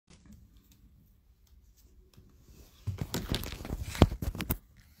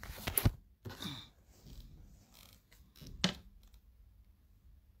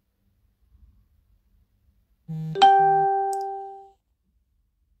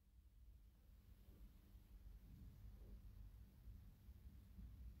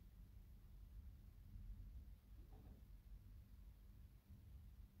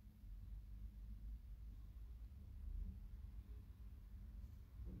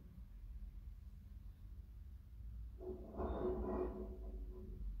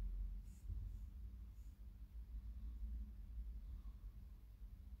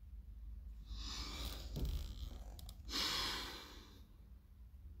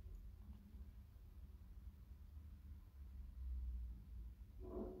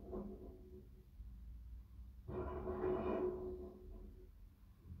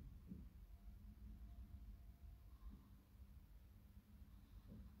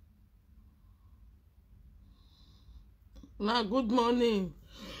Now, good morning.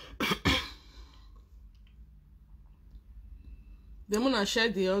 They wanna share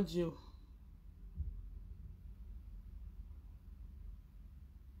the audio.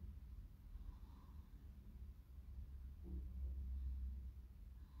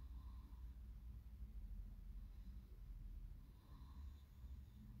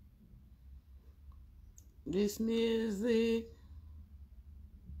 This music.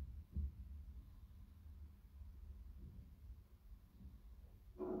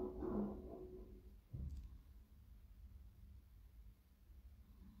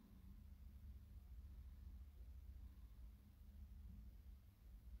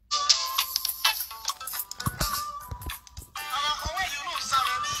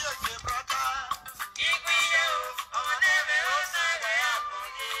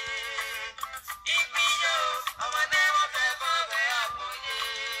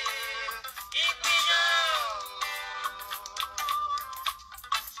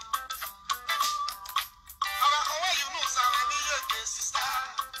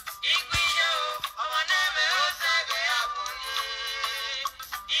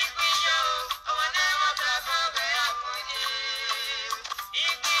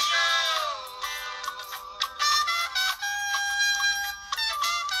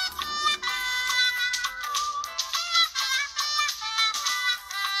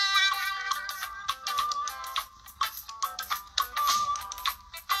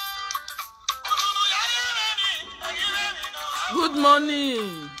 Good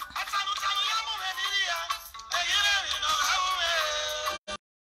morning.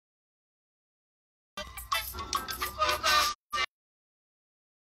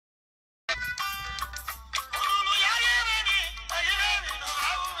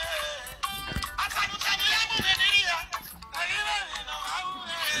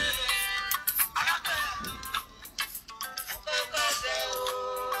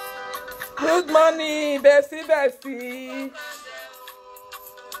 Good morning, Bessie.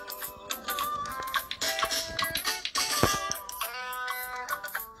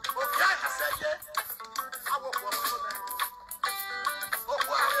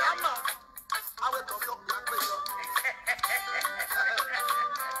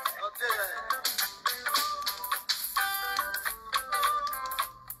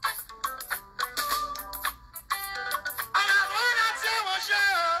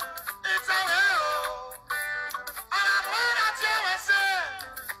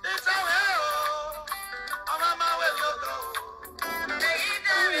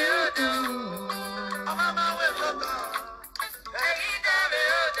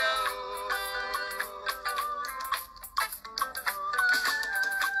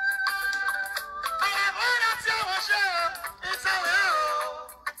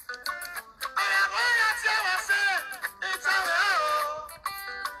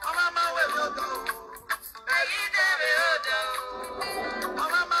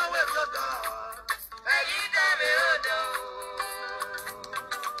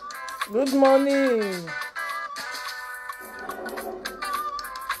 Good morning.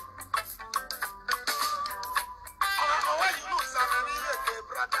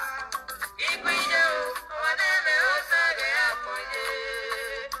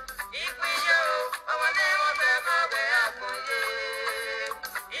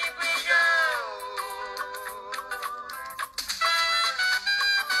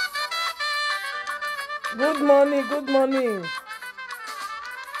 Good morning, good morning.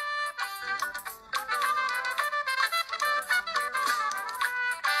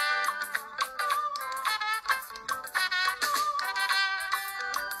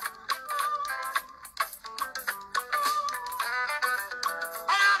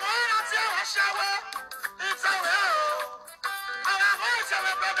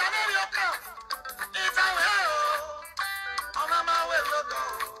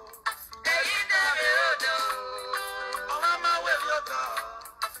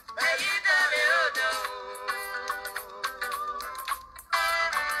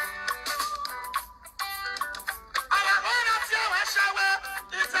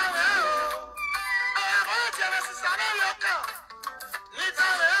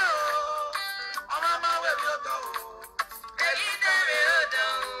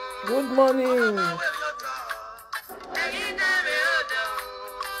 Good morning.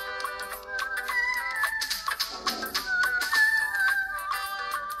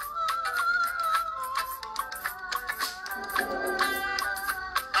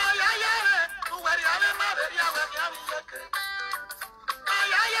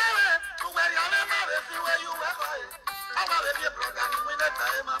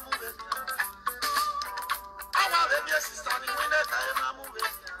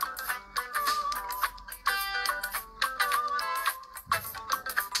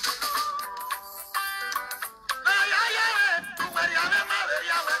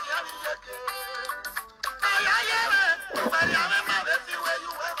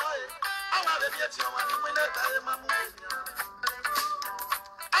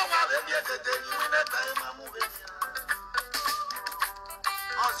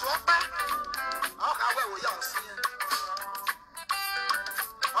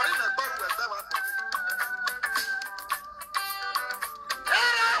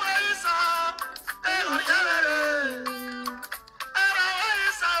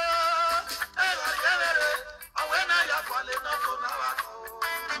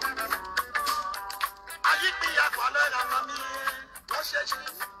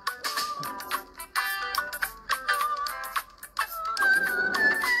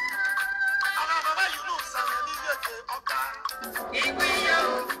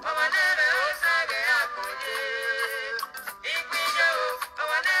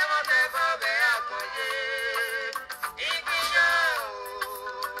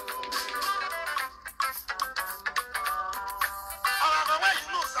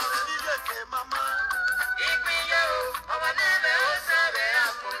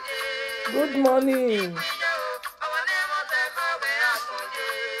 Good morning.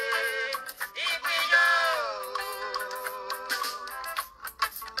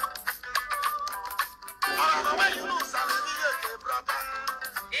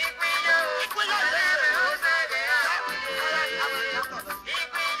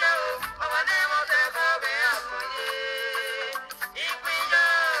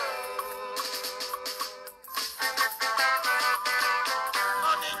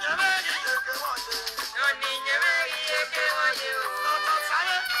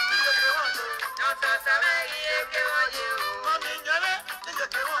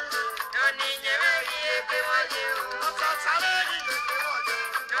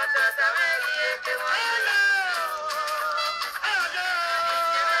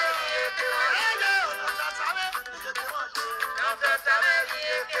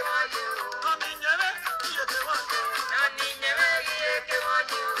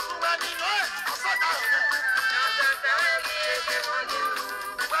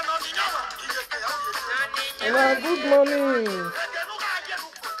 Good morning.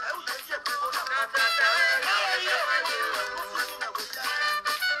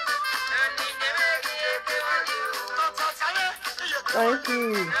 Thank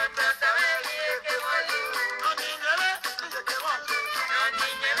you.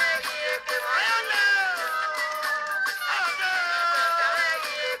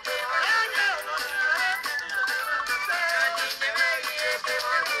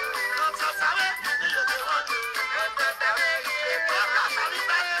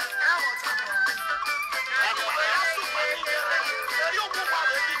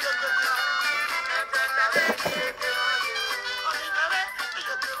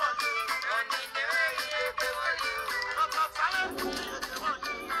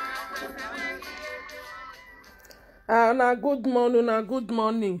 Now good morning, now good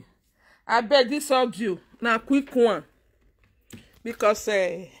morning. I bet this audio now quick one because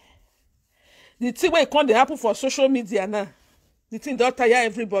the thing wey come dey happen for social media now, the thing don tire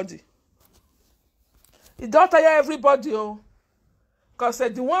everybody. It don't tire everybody, oh, because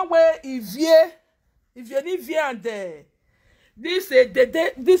the one where if you need and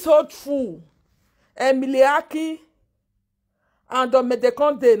this old fool Emily Aki and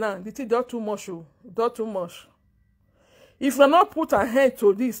Medekonde now, the thing don't too much, oh, don't too much. If we not put a hand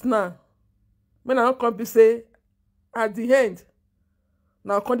to this now, when I don't come be say at the end,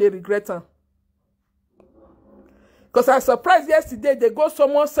 now come they regret them. Because I surprised yesterday they go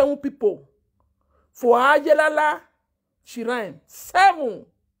someone 7 people for Ayelala Shrine. 7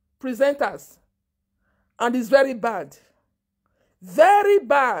 presenters. And it's very bad. Very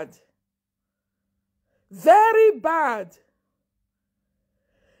bad. Very bad.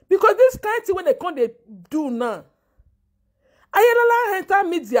 Because this kind of thing when they come they do now. Ayelala enter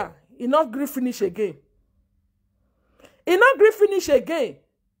media, he not agree finish again. He not agree finish again.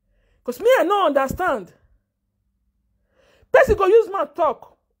 Because me, I don't understand. Person go use my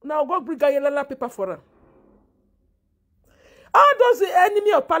talk. Now go bring Ayelala paper for her. How does the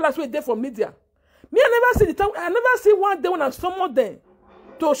enemy of palace wait there for media? Me, I never see the time. I never see one day when I summon them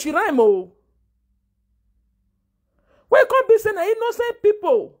to Shiraimo. Where can't be saying innocent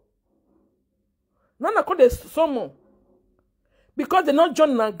people. None of them summon. Because they're not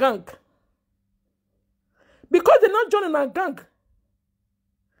joining a gang. Because they're not joining a gang.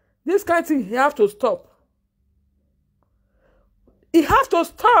 This kind of thing, you have to stop. It have to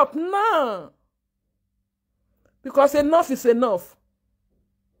stop now. Because enough is enough.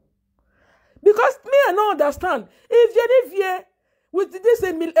 Because me, I don't understand. If Genevieve with this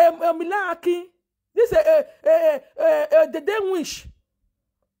Milaki, this the damn wish.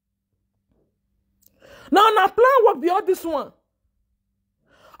 Now plan work beyond this one.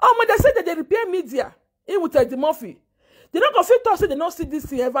 Oh, when they say that they repair media, it with Eddie Murphy. They don't go fit to say they don't see this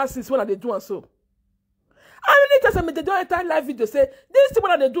thing ever since when they do and so. I really tell them they don't enter live video say this thing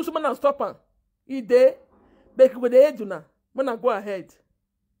when they do someone and stop them. If they with the do now, when I go ahead.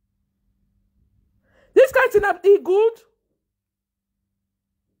 This kind of thing is good.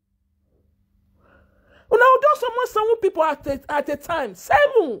 When I do some people at a time.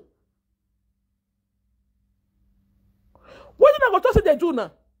 7. What do I go to say they do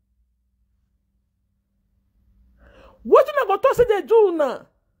now? What do I go to say they do now?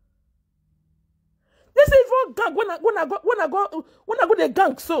 This is for gang when I go the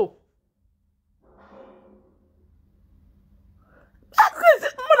gang so.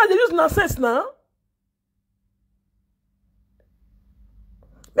 Man, they use nonsense now.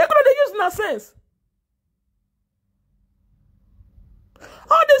 They use nonsense.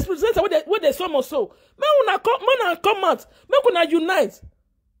 All these presenters what they some or so. Man, come out. Man, unite.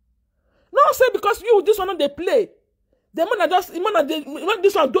 No say because you this one they play. The man just this one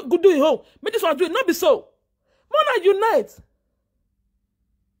do it home. Make this one do it. Not be so. Man, unite.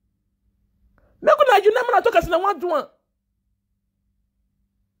 Man, unite. Man, talk as in one do one.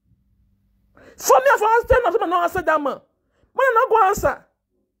 For me, if I answer, man, no answer that man. Man, not go answer.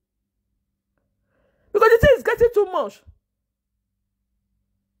 Because the thing is getting too much.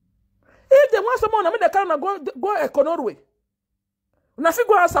 If they want someone, I mean, they can't go a Econorway. Nothing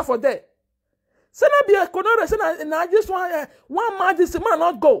go answer for that. Say not be a Econorway. Say not just one man. This man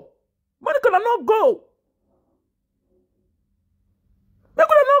not go. Man can not go. They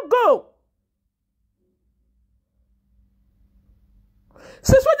could not go.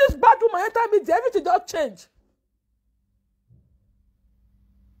 Since when this bad woman enter media, everything don't change.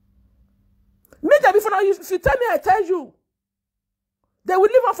 Media before now, if you tell me, I tell you, they will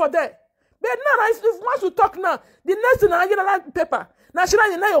leave her for that. But now, if once you talk now, the next thing I get another paper. Now,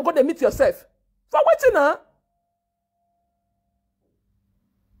 you go to meet yourself. For what now?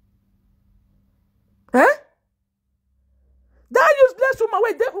 Eh? That useless woman,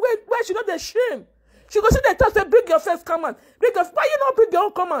 where she not the shame. She go see the tell say, bring your first comment. Why you not bring your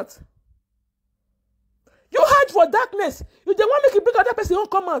own comment? You hide for darkness. You don't want to make you bring other person own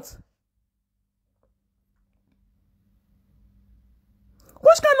comment.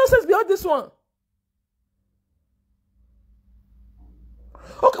 What kind of nonsense behind this one?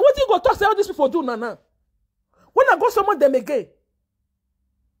 Okay, what do you go talk say all these people do now? When I go summon them again?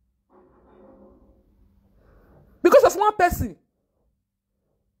 Because of one person.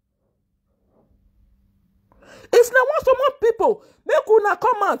 If now want some more people, make una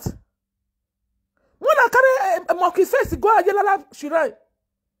come out. When I carry a monkey face, go and yell Shirai.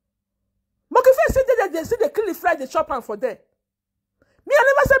 Monkey face say they kill the fly, they chop am for there. Me, I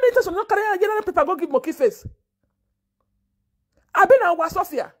never said me to some carry a yellow people go give monkey face. I been at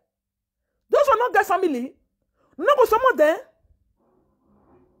Wasofia. Those who not get family, no go someone there.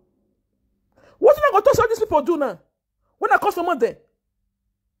 What do I go to see all these people do now? When I call someone there?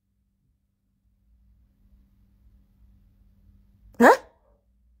 Huh?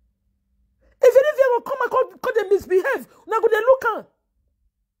 If anything will come and call them misbehave, now go they look at.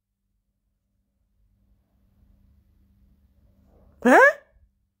 Huh?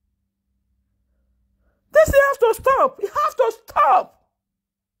 This have to stop. You have to stop.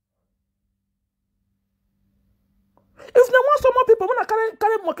 If they want some more people, when I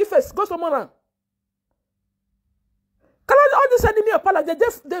carry monkey face, go somewhere now. Carry all this enemy of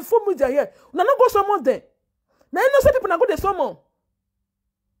palace, they full media here. Now not go someone there. Now you know some people now go there someone.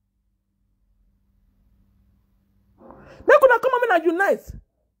 Make una come and unite.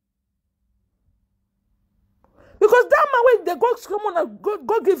 Because that man when they go come on and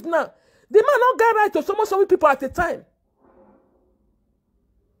go give now, the man not get right to some people at a time.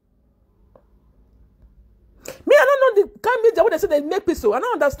 Me, I don't know the kind of media when they say they make peace. I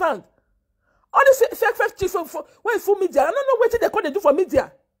don't understand. All this fake chief when full media, I don't know what they call they do for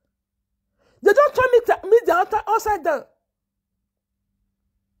media. They don't turn media outside down.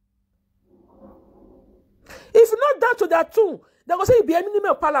 If you're not down to that too, they're going to say you be enemy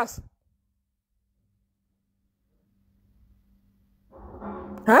of palace.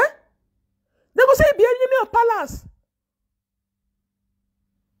 Huh? They're going to say you be enemy of palace.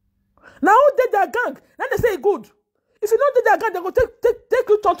 Now who did their gang? Then they say good. If you don't do their gang, they're going to take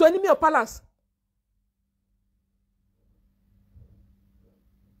you to enemy of palace.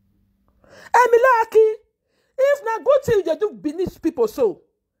 Emilaki, if na good thing they do beneath people so,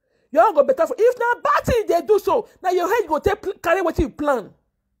 you all go better for. If na bad thing they do so, now your head go take carry what you plan.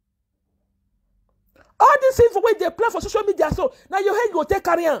 All these things for what they plan for social media so, now your head go take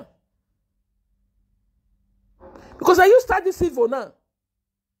carry on. Because now you start this evil now.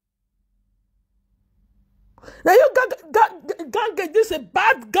 Now you gang get this a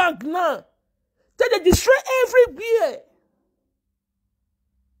bad gang now. They destroy everywhere.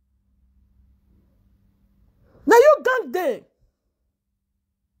 Now you gang them.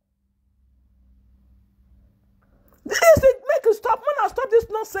 This is make you stop. Man, stop this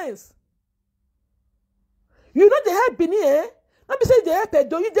nonsense. You know they help Benin, eh? Not be say they help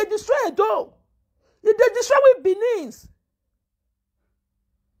Edo. You they destroy Edo. You they destroy with Benins.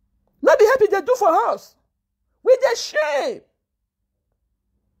 Not be happy they do for us. With the shame.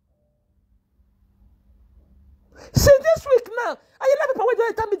 See this week now, and you let people wait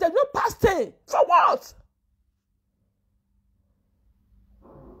to tell me there's no past 10. For what?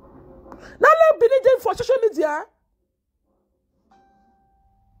 Now let Benin for social media.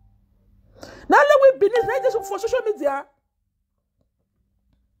 Now let we Benin for social media.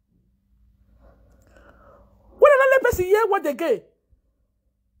 When another person hear what they get.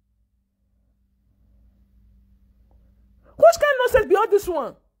 Which kind of nonsense beyond this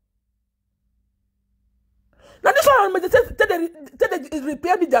one? Now this one, they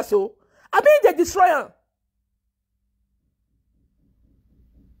repair media so. I mean they destroy them.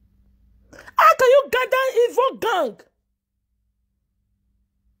 How can you gather evil gang?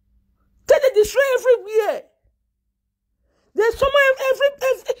 They destroy everywhere. There's someone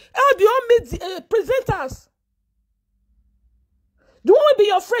all the old presenters. Do you want to be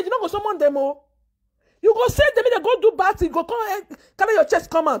your friend? You don't go summon them all. You go send them, they go do bad thing, go come carry your chest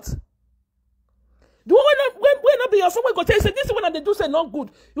come out. Do you want not be your friend? We go tell you say this one that they do say not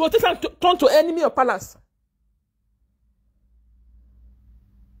good. You will take them turn to enemy or palace.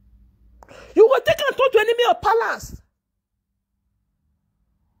 You will take them turn to enemy or palace.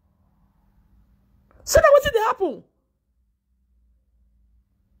 See that what did happen?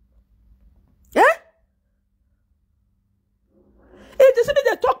 Eh? If they say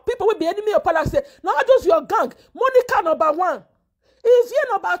they talk people will be enemy of palace, say, now just your gang. Monica number 1. Ivie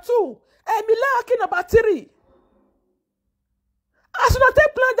number 2. Emilaki number 3. As soon as they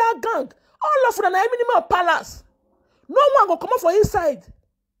plan that gang, all of them are enemy of palace. No one will come up for inside.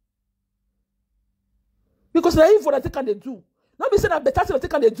 Because the evil that they can do. Not be saying that better thing that they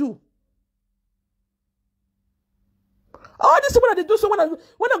can do. All these people that they do so when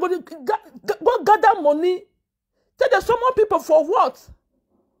I go gather money. Tell them summon people for what?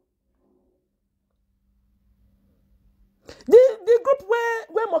 The group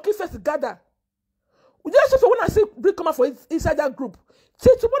where Monkey first gather. Just when I see bring come out for inside that group.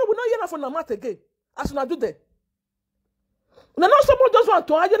 See tomorrow we not hear from Namat again. As soon as do that. Now not someone does want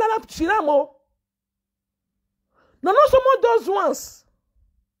to ajela shiramo. Now not someone does once.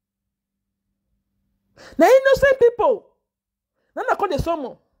 Now innocent people. Now I call the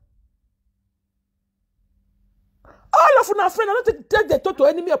summon. All of our friends are not to take the total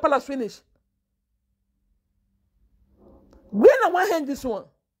enemy of palace finish. When I want to hand this one.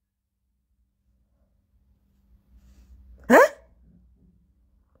 Huh?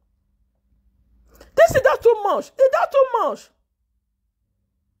 This is not too much. Is that too much?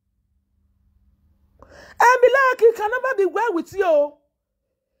 And be like, it can never be well with you.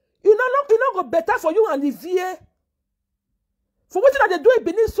 You know go better for you and the VA. For what they do it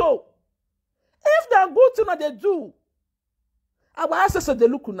beneath so. If they are good thing that they do, our ancestors they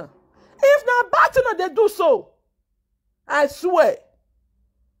look now. If not bad thing that they do so, I swear.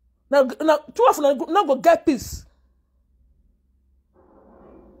 Now two of them not go get peace.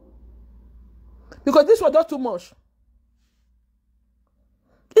 Because this was not too much.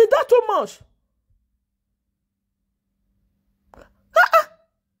 It's not too much.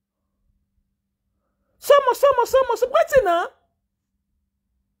 So much. Waiting now.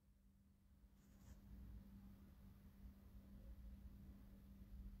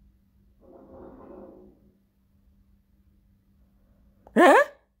 Eh?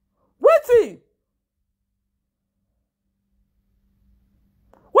 Waiting.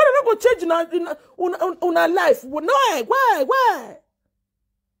 What are not going to change in our life? No, why?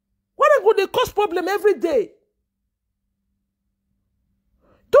 What are going to cause problem every day?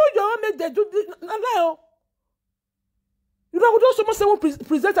 Do your own make they do no. You know, we don't so much say one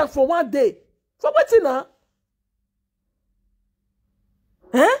presenter for one day. For waiting now.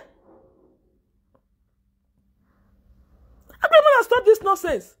 Eh? I'm going to stop this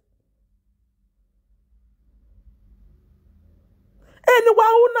nonsense.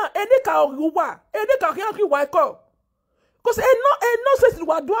 Anyone una any ka owa, any ka ki wa ko. Because no says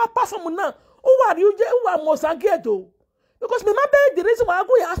you are do a person na. Who are you who are Mozangedo? Because me be the reason why I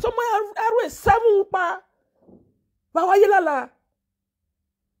go ya somewhere arwe 7 pa. Ba wa yela la.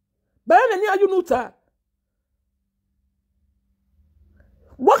 Ba na ni ayunuta.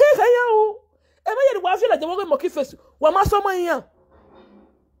 What can you? Every year, feel like the work monkey face. What must someone here?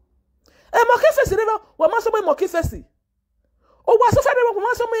 A monkey face, never. What must someone monkey face? Oh, what's the fact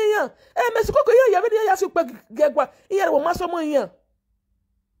of someone here? And Mexico, you have any ask you get what here will someone here.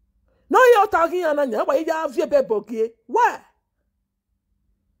 No, you're talking and why you have your bed bogey. Why?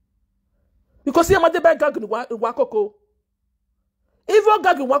 Because you're my bag gag in Wakoko. If you're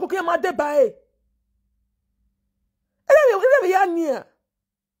gagging Wakoko, you're my debay. And I'm near.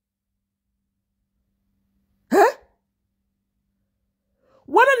 Huh?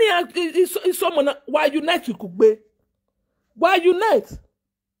 What is someone why unite you could be? Why unite?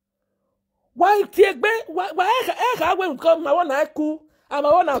 Why take be? Why I will come my one I cool and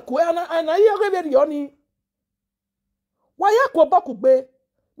my one I cool and I hear very yoni. Why I could back be?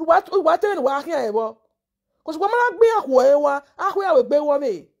 What then walk here? Because when I be a whoever, I will be one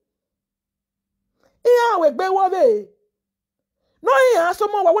way. Here will be one way. No, here,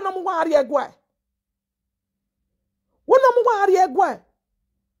 someone I want to worry a guy. One more worry a guy.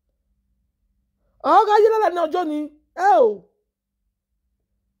 Oh, God, you know that Johnny. Oh,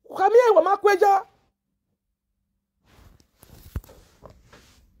 come here with my question.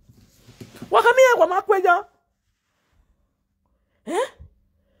 What come here with my question? Eh?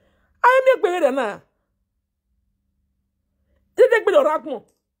 I am not better now. Did they be the Rockmo?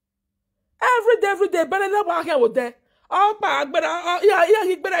 Every day, better than walking with there. Oh, but yeah,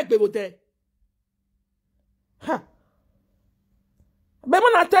 he better be with there. Huh. But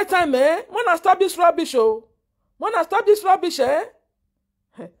when I take time, when I stop this rubbish,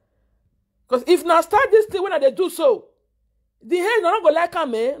 Because if now start this thing when they do so, the hand not go like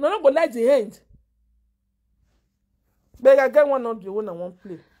come, not go like the hand. But I get one of the one I won't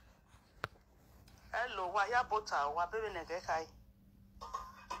play. Hello, why ya butter? Why baby nigga kai?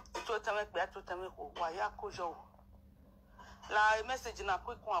 To tell me better to tell me why ya kujo. La message na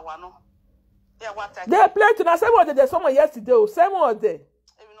quick one wano. Yeah, what I they played to now 7 of there's someone yesterday, 7 of them.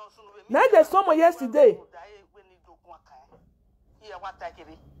 Now there's someone yesterday. Yeah, what I give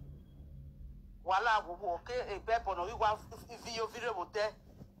it. Wala okay, a pepper no you want video with there.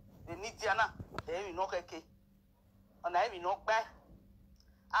 The Nidiana, they no okay. And I will not back.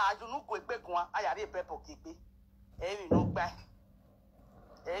 I do not quick back one. I have a pepper keep it. I will not back.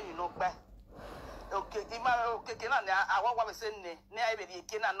 I will not back. Okay, okay, I want to say, never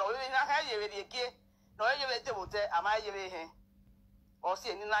again. I know you have again. No, you will tell. Am I here? Or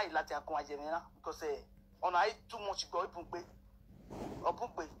see any night like a Quajamina because on I too much go pumpe or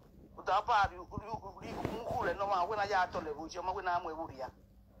pumpe. But apart, you no man when I had to live with your when I'm with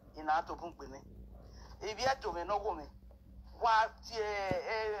you in out of pumpe. If you had to me, no woman. What,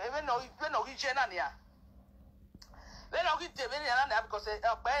 even though you know, you genania. Then I'll get the very another because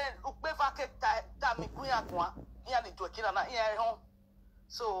a bad look back at Tammy Queen, nearly to a killer here home.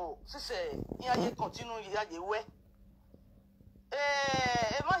 So, sister, here you continue your way.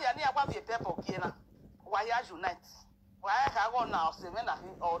 Am I near one of your pepper, Kena? Why are you night? Why I have one now, 7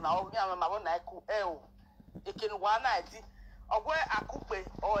 or now, my own night cool. You can one night or where I could pay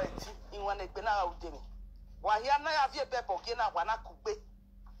or in one egg out to me. Why you not have your pepper, Kena, one I could pay.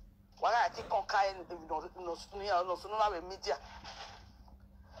 Why I think on kind no sooner media.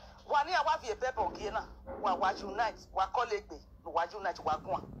 One year, what your pepper, Kena? Why you night? What colleague? Why you night? What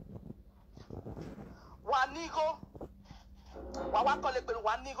one? One nigga. Why call it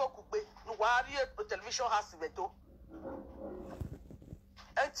one nigga could be no warrior television has veto.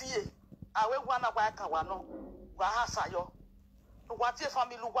 LTA, I will one of Wakawano, Wahasayo. What's your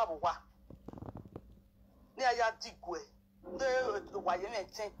family Wawa? Near your digway. The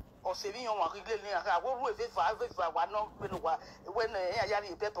Wayan or saving on one regular. I will wait for 5 no when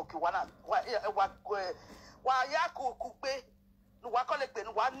a pepper Kiwana. Why Yaku could be no what call it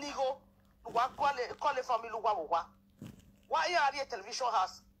one nigga, what call it family Wawa. Why are your television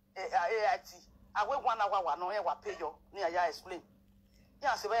house AIT? I will 1 hour, no, I pay you near ya explain.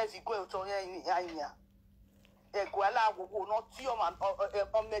 Yes, if you go to Yanya, a Guala will not see your man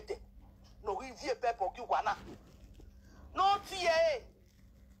or mete. No, we hear pepper, you wanna. No, TA.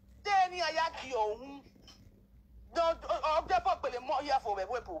 Then Yaki, no, the popular more here for a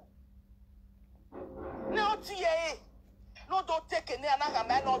weapon. No, TA. No, don't take a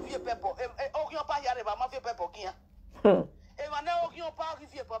man of your pepper. Oh, your pie, I have a mafia pepper here. And I know your park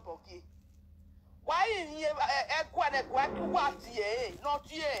if your papa. Why in a what ye, not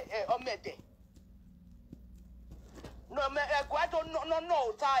ye, omede. No,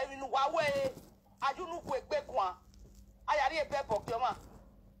 no, time in Huawei. I do not quick back one. I had a pepper, Kama.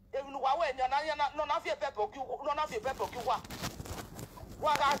 Even Huawei, none of your pepper, none of your pepper,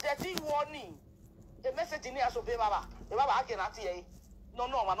 what I said, warning. The message in here so be Baba. The Baba I cannot see. No,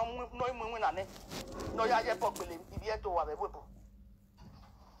 winner. No, ya popular if you to have a whipple.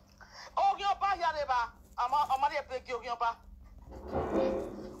 Oh, your pa yareba. I'm a play your pa.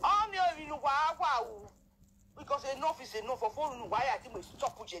 On your wow. Because enough is enough for following why I think we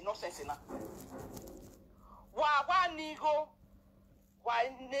stop with no sense in that. Why nigo? Why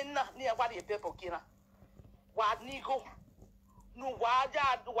near what a pepper kina? Why nigo? No, why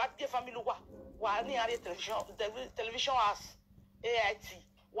what the family why near television as AIT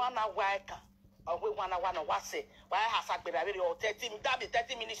 1 hour or we 1 hour what say why has I been a or 30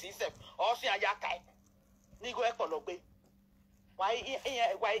 minutes instead or see a yakai nigo ecology. Why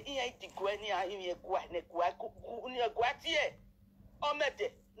ain't the Guania in a Guatie? Oh,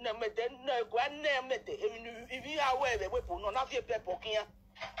 mede, no, Guanamede. If you are aware, the weapon, none of your pepper here.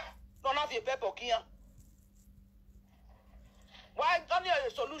 None of your pepper here. Why don't you a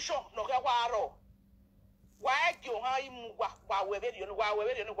solution? No, why you him while we're ready and while we're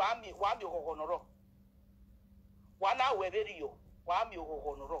ready and while you honor. 1 hour video, while you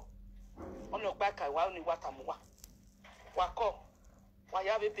honor. On your back, I want you what I'm Wako. Why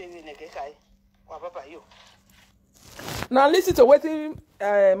have you been in a guy? What about you? Now listen to what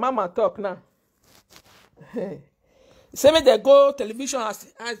Mama talk now. Say me they go television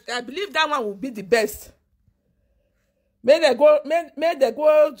as I believe that one will be the best. May they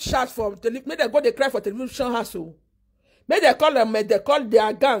go shout for may they go they cry for television hustle. May they call them, may they call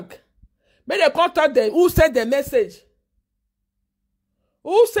their gang. May they contact them who sent the message.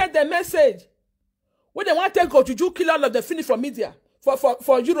 Who sent the message? When they want to go to kill all of the finish from media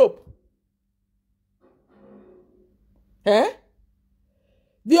for Europe. Eh?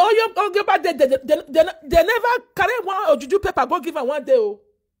 The oil go back they never carry one or juju paper go give her one day. Oh.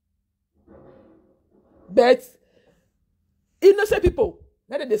 But innocent people,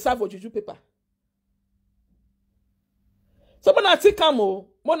 now they serve for juju paper. So more na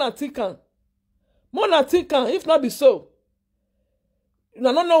think if not be so. You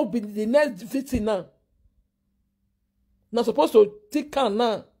don't know be the next victim now. Not supposed to think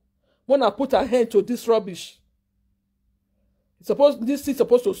now. When I put a hand to this rubbish. This is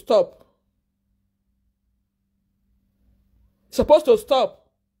supposed to stop. Supposed to stop.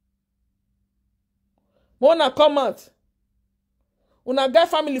 When I come out. When I get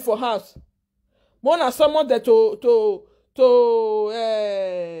family for house. When I someone that to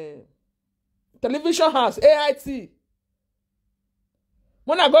television house, AIT.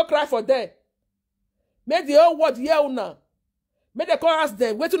 When I go cry for them. Make the whole world hear now. Make they call ask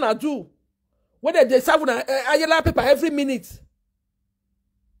them, what you do? When they serve ayala paper every minute.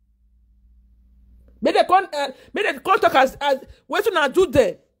 Make they contact as what you do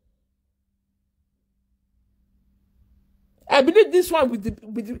there. I believe this one with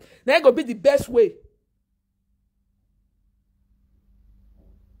the that gonna be the best way.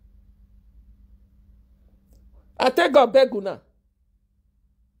 I tell God beg you now.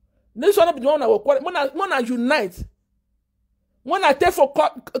 This one be the one I will call it. When I unite. When I take for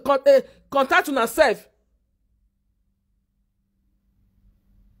contact with myself.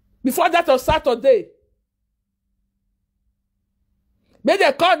 Before that on Saturday. May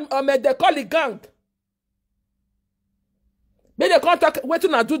they call the gang. May they contact what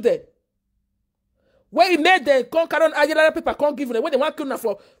you do there. When he made them come carry on Ayala paper can't give them when they want to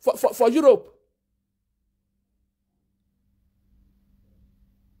for Europe.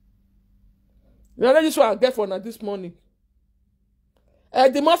 You know this one I get for now this morning.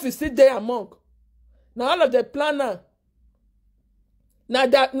 The month is still there among. Now all of the planner. Now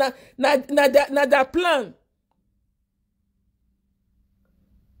that plan.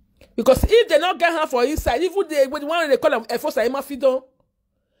 Because if they not get her for inside, even they one they call them Efosa Emafidon.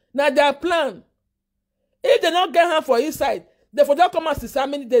 Now their plan. If they not get her for inside, they for don't come out since how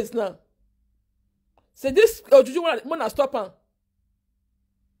many days now. Say this Ojuju wanna stop her.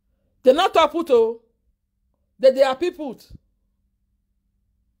 They not top put oh. They are people.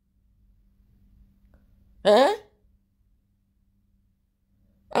 Eh?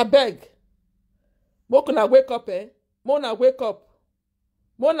 I beg. Mona wake up, eh? Mona wake up.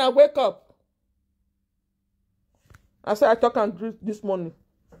 Mona wake up. I said I talk and do this morning.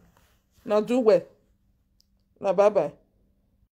 Now do well. Now bye bye.